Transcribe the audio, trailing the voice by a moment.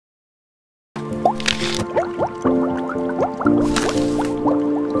Hey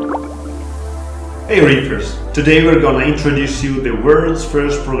Reefers! Today we're gonna introduce you the world's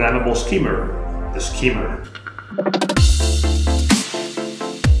first programmable skimmer, the skimmer.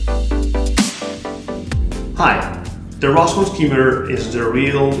 Hi! The Rossmont Skimer is the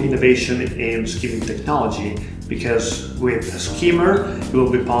real innovation in skimming technology, because with a skimmer it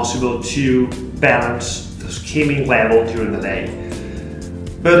will be possible to balance the skimming level during the day.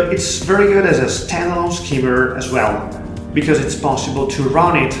 But it's very good as a standalone skimmer as well, because it's possible to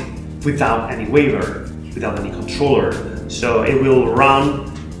run it without any waiver, without any controller. So it will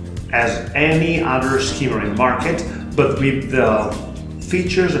run as any other skimmer in the market, but with the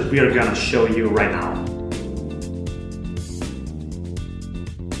features that we are gonna show you right now.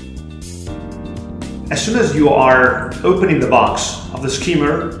 As soon as you are opening the box of the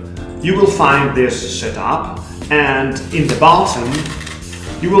skimmer, you will find this setup, and in the bottom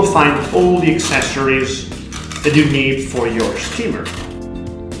you will find all the accessories that you need for your skimmer.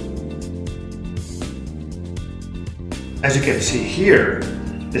 As you can see here,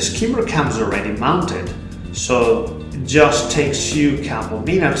 the skimmer comes already mounted, so it just takes you a couple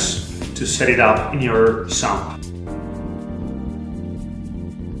minutes to set it up in your sump.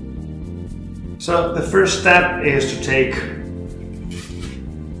 So the first step is to take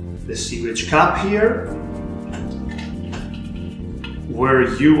the sewage cup here,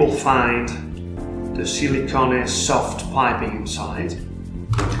 where you will find the silicone soft piping inside.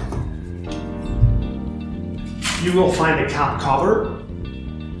 You will find a cup cover,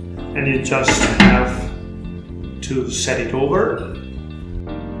 and you just have to set it over.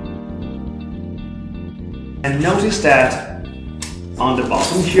 And notice that on the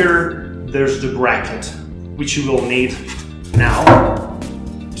bottom here, there's the bracket, which you will need now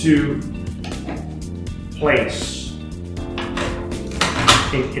to place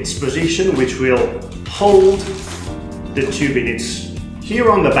in its position, which will hold the tube in its. Here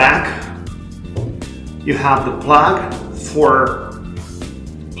on the back, you have the plug for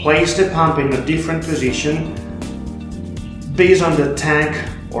place the pump in a different position based on the tank,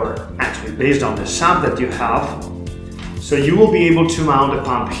 or actually based on the sump that you have. So you will be able to mount the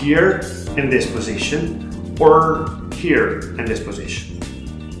pump here in this position, or here in this position.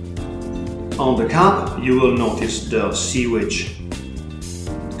 On the cup you will notice the sewage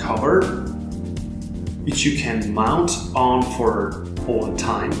cover, which you can mount on for all the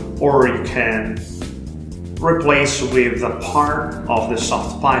time, or you can replace with a part of the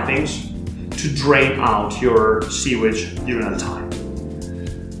soft pipings to drain out your sewage during the time.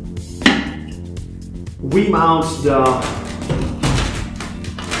 We mount the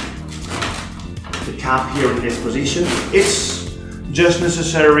cap here in this position. It's just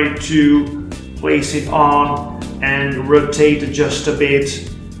necessary to place it on and rotate just a bit.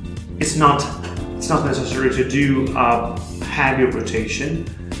 It's not necessary to do a heavy rotation,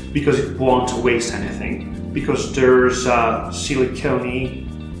 because it won't waste anything, because there's a silicone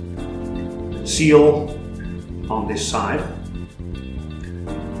seal on this side.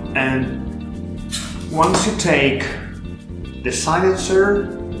 And once you take the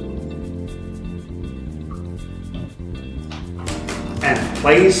silencer and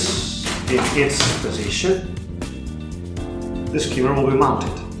place in its position, the skimmer will be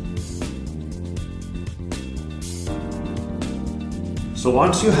mounted. So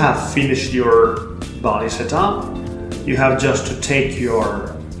once you have finished your body setup, you have just to take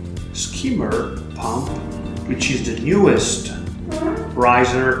your skimmer pump, which is the newest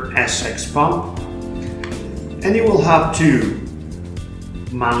riser SX pump, and you will have to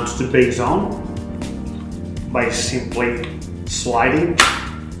mount the base on by simply sliding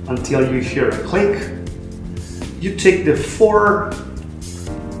until you hear a click. You take the 4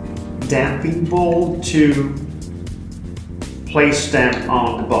 damping balls to place them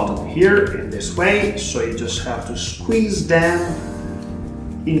on the bottom here in this way, so you just have to squeeze them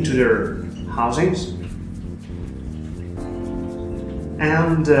into their housings.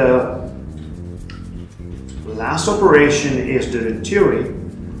 And the last operation is the venturi,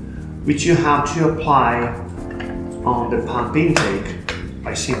 which you have to apply on the pump intake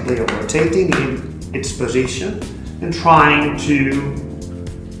by simply rotating in its position and trying to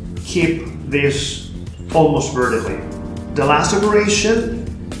keep this almost vertically. The last operation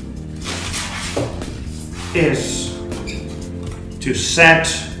is to set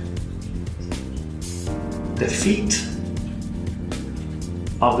the feet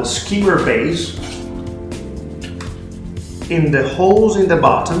of the skimmer base in the holes in the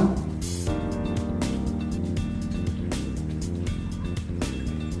bottom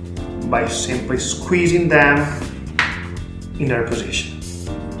by simply squeezing them in their position.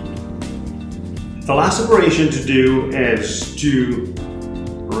 The last operation to do is to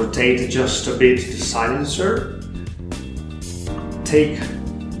rotate just a bit the silencer. Take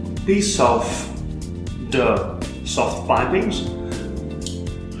a piece of the soft pipings,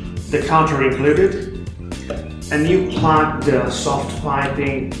 the counter included, and you plug the soft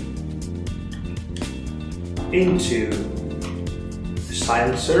piping into the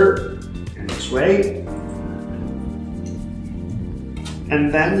silencer in this way,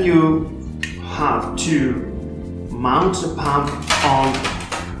 and then you have to mount the pump on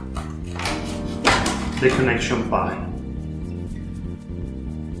the connection pie.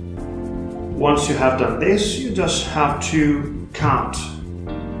 Once you have done this, you just have to cut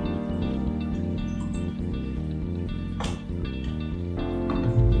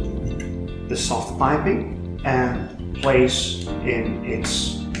the soft piping and place in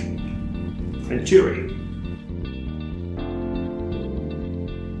its venturi.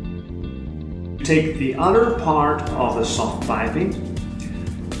 Take the other part of the soft piping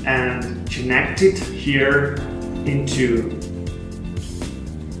and connect it here into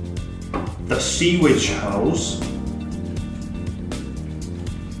the sewage hose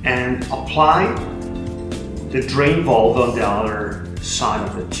and apply the drain valve on the other side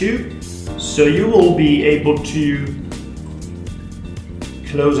of the tube, so you will be able to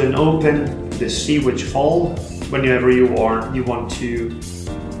close and open the sewage valve whenever you want to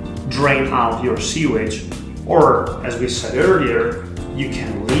drain out your sewage, or as we said earlier, you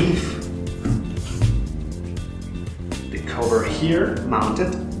can leave the cover here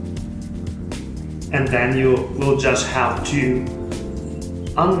mounted, and then you will just have to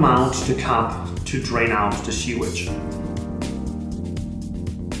unmount the cap to drain out the sewage.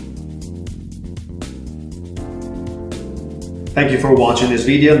 Thank you for watching this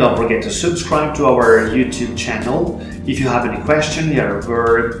video. Don't forget to subscribe to our YouTube channel. If you have any question, you are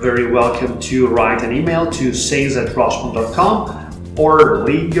very welcome to write an email to sales@rossmont.com or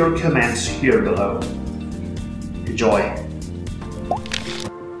leave your comments here below. Enjoy!